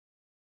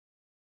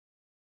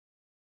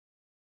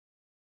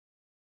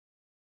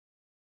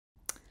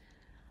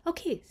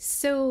Okay,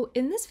 so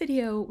in this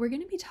video, we're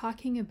going to be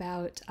talking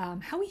about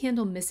how we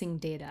handle missing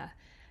data.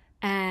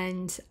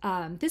 And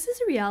this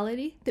is a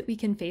reality that we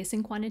can face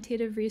in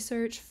quantitative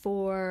research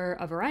for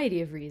a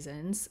variety of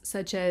reasons,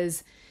 such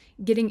as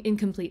getting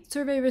incomplete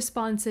survey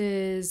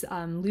responses,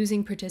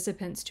 losing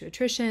participants to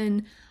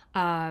attrition,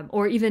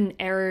 or even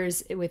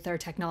errors with our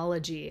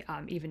technology,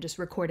 even just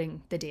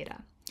recording the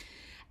data.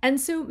 And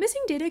so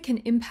missing data can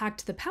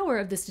impact the power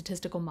of the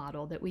statistical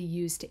model that we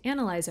use to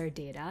analyze our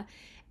data.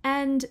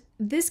 And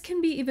this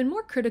can be even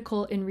more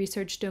critical in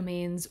research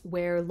domains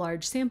where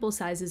large sample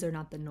sizes are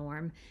not the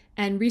norm,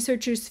 and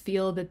researchers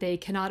feel that they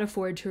cannot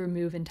afford to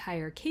remove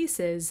entire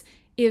cases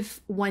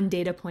if one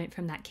data point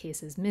from that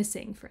case is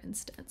missing, for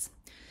instance.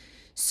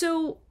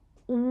 So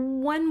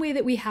one way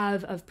that we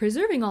have of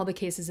preserving all the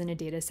cases in a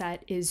data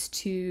set is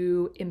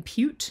to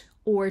impute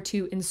or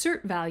to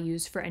insert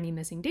values for any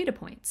missing data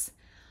points.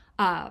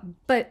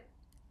 But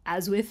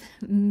as with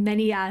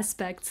many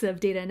aspects of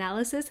data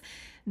analysis,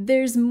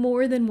 there's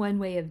more than one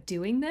way of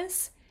doing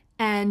this,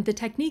 and the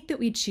technique that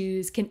we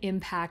choose can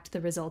impact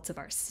the results of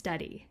our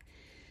study.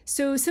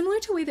 So similar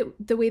to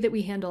the way that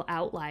we handle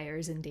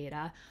outliers in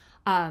data,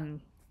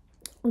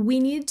 we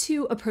need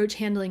to approach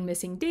handling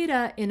missing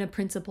data in a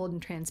principled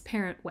and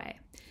transparent way.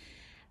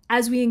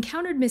 As we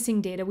encountered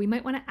missing data, we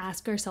might want to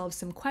ask ourselves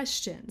some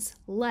questions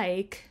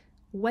like,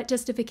 what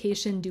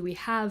justification do we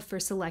have for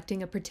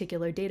selecting a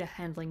particular data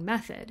handling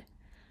method?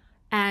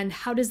 And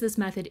how does this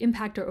method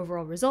impact our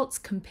overall results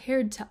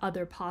compared to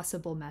other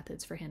possible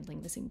methods for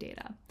handling missing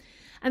data?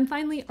 And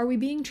finally, are we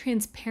being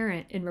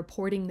transparent in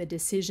reporting the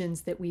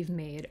decisions that we've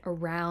made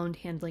around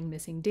handling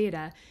missing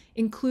data,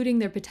 including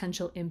their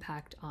potential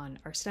impact on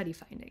our study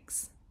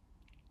findings?